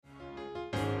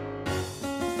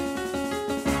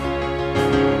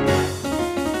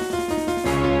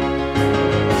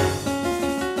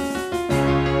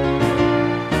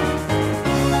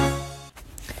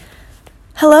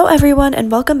Hello everyone and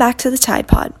welcome back to the Tide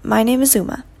Pod. My name is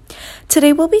Uma.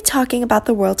 Today we'll be talking about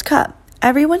the World Cup.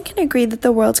 Everyone can agree that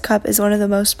the World Cup is one of the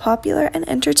most popular and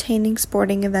entertaining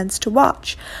sporting events to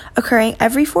watch, occurring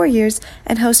every 4 years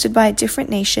and hosted by a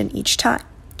different nation each time.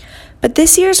 But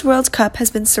this year's World Cup has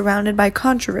been surrounded by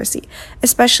controversy,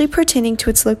 especially pertaining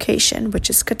to its location, which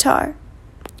is Qatar.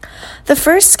 The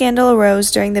first scandal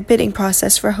arose during the bidding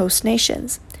process for host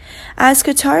nations. As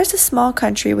Qatar is a small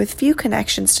country with few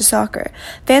connections to soccer,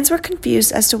 fans were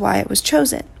confused as to why it was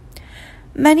chosen.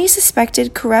 Many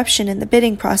suspected corruption in the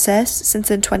bidding process,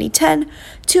 since in 2010,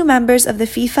 2 members of the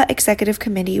FIFA Executive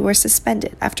Committee were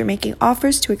suspended after making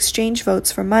offers to exchange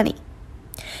votes for money.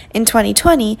 In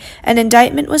 2020, an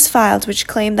indictment was filed which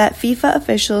claimed that FIFA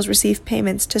officials received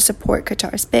payments to support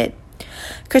Qatar's bid.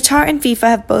 Qatar and FIFA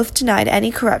have both denied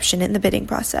any corruption in the bidding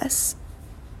process.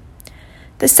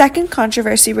 The second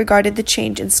controversy regarded the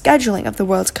change in scheduling of the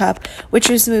World Cup, which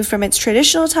was moved from its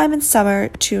traditional time in summer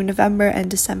to November and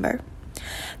December.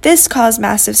 This caused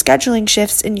massive scheduling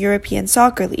shifts in European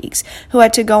soccer leagues, who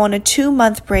had to go on a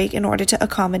 2-month break in order to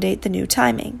accommodate the new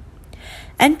timing.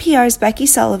 NPR's Becky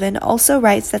Sullivan also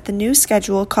writes that the new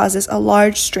schedule causes a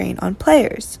large strain on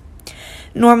players.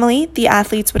 Normally, the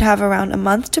athletes would have around a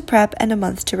month to prep and a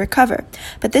month to recover,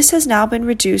 but this has now been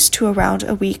reduced to around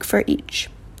a week for each.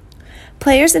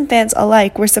 Players and fans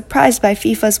alike were surprised by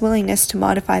FIFA's willingness to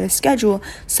modify the schedule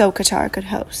so Qatar could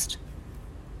host.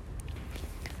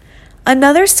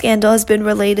 Another scandal has been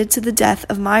related to the death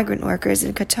of migrant workers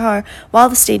in Qatar while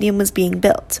the stadium was being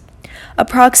built.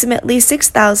 Approximately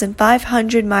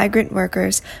 6,500 migrant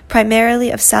workers, primarily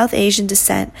of South Asian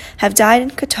descent, have died in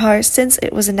Qatar since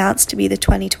it was announced to be the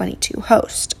 2022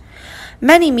 host.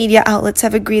 Many media outlets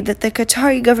have agreed that the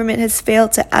Qatari government has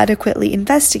failed to adequately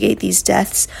investigate these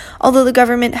deaths, although the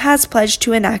government has pledged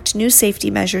to enact new safety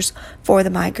measures for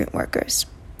the migrant workers.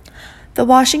 The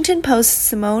Washington Post's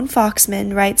Simone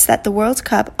Foxman writes that the World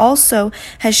Cup also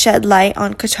has shed light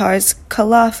on Qatar's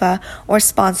khalafa, or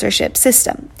sponsorship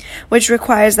system, which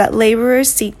requires that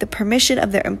laborers seek the permission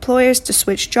of their employers to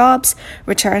switch jobs,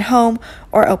 return home,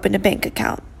 or open a bank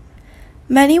account.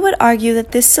 Many would argue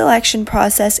that this selection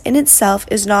process in itself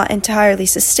is not entirely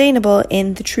sustainable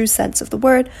in the true sense of the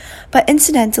word, but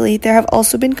incidentally, there have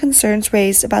also been concerns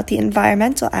raised about the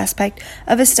environmental aspect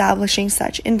of establishing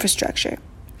such infrastructure.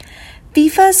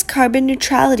 FIFA's carbon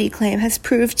neutrality claim has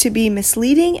proved to be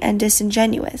misleading and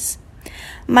disingenuous.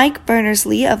 Mike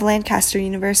Berners-Lee of Lancaster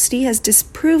University has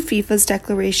disproved FIFA's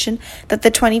declaration that the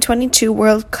 2022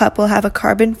 World Cup will have a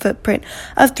carbon footprint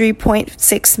of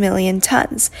 3.6 million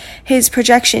tons. His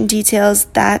projection details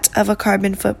that of a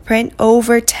carbon footprint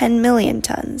over 10 million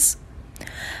tons.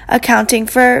 Accounting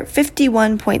for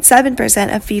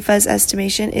 51.7% of FIFA's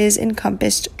estimation is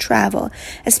encompassed travel,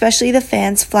 especially the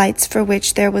fans' flights for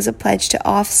which there was a pledge to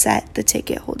offset the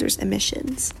ticket holders'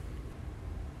 emissions.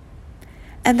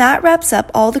 And that wraps up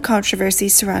all the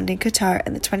controversies surrounding Qatar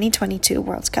and the 2022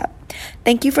 World Cup.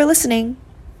 Thank you for listening.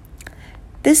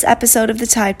 This episode of the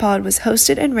Tide Pod was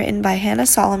hosted and written by Hannah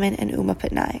Solomon and Uma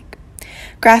Patnaik.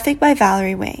 Graphic by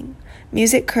Valerie Wang.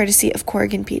 Music courtesy of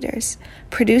Corrigan Peters.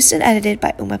 Produced and edited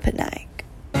by Uma Patnaik.